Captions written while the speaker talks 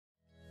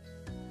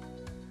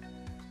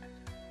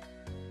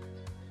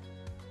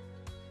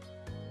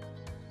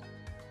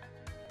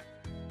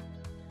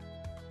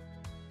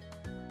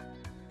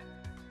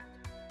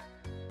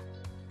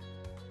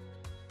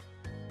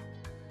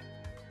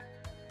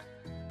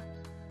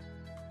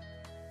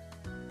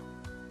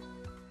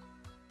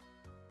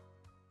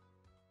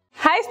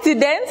Hi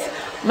students,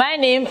 my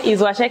name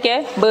is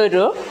Washeke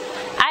Bodo.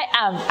 I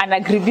am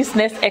an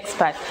agribusiness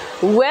expert.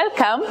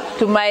 Welcome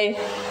to my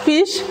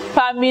fish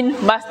farming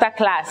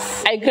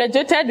masterclass. I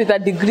graduated with a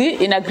degree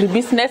in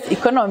agribusiness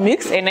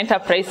economics and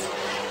enterprise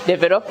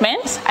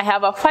development. I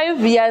have a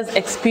 5 years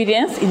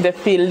experience in the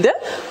field.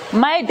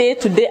 My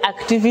day-to-day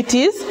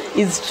activities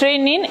is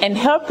training and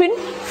helping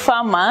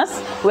farmers,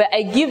 where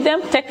I give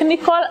them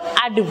technical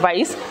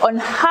advice on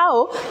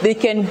how they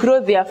can grow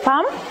their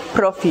farm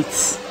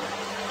profits.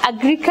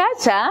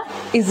 Agriculture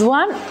is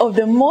one of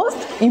the most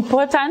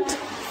important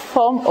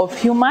form of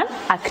human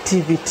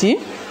activity.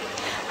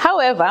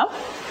 However,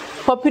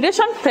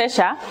 population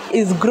pressure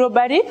is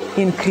globally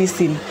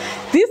increasing.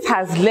 This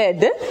has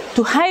led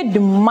to high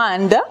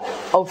demand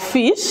of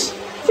fish.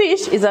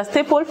 Fish is a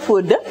staple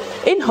food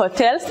in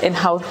hotels and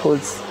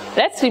households.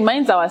 Let's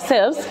remind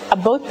ourselves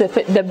about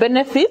the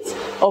benefits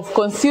of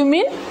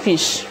consuming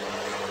fish.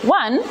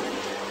 One,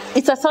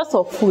 it's a source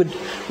of food,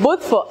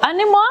 both for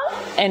animal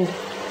and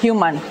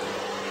human.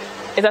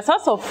 It's a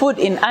source of food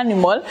in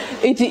animal.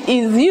 It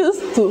is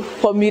used to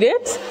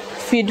formulate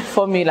feed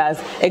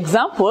formulas.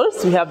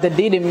 Examples, we have the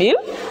dairy meal,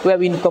 where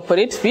we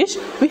incorporate fish.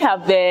 We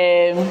have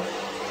the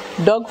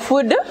dog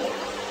food,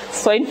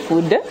 swine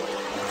food.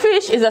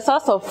 Fish is a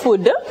source of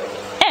food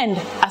and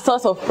a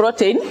source of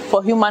protein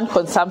for human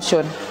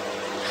consumption.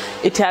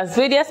 It has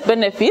various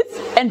benefits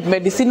and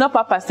medicinal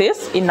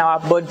purposes in our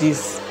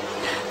bodies.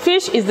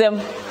 Fish is the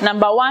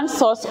 #1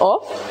 source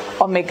of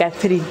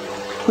omega-3,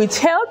 which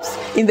helps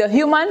in the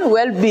human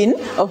well-being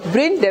of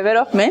brain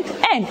development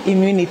and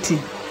immunity.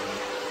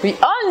 We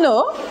all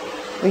know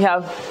we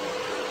have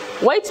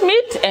white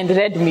meat and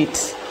red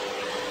meat.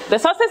 The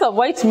sources of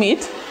white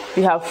meat,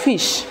 we have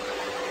fish,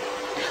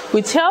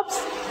 which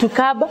helps to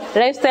curb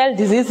lifestyle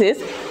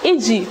diseases,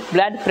 e.g.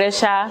 blood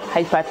pressure,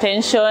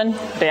 hypertension,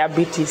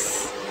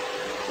 diabetes.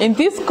 In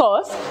this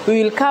course,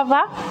 we will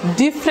cover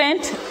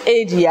different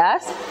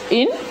areas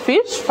in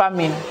fish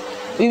farming.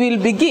 We will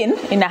begin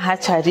in a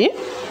hatchery.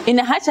 In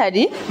a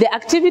hatchery, the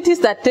activities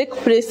that take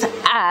place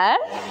are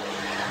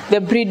the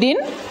breeding,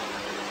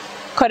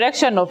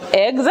 collection of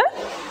eggs,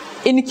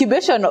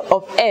 incubation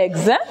of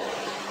eggs,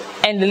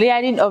 and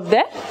layering of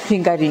the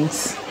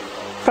fingerlings.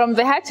 From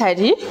the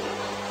hatchery,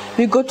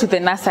 we go to the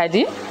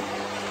nursery,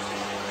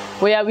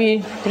 where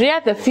we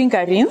rear the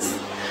fingerlings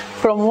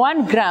from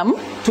 1 gram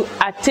to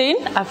attain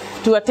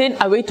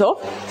a weight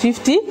of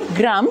 50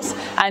 grams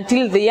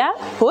until they are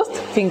post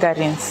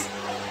fingerlings.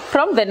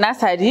 From the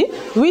nursery,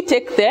 we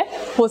take the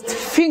post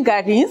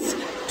fingerlings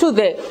to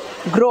the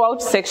grow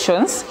out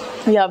sections.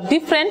 We have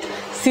different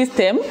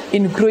systems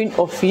in growing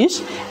of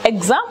fish.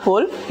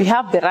 Example, we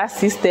have the RAS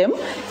system,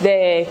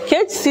 the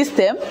cage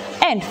system,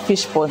 and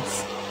fish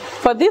ponds.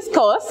 For this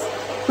course,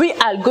 we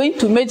are going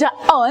to major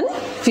on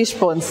fish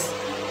ponds,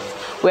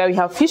 where we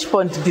have fish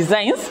pond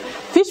designs,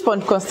 fish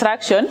pond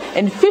construction,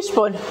 and fish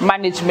pond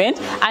management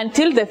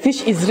until the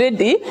fish is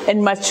ready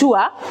and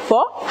mature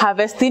for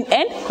harvesting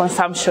and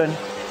consumption.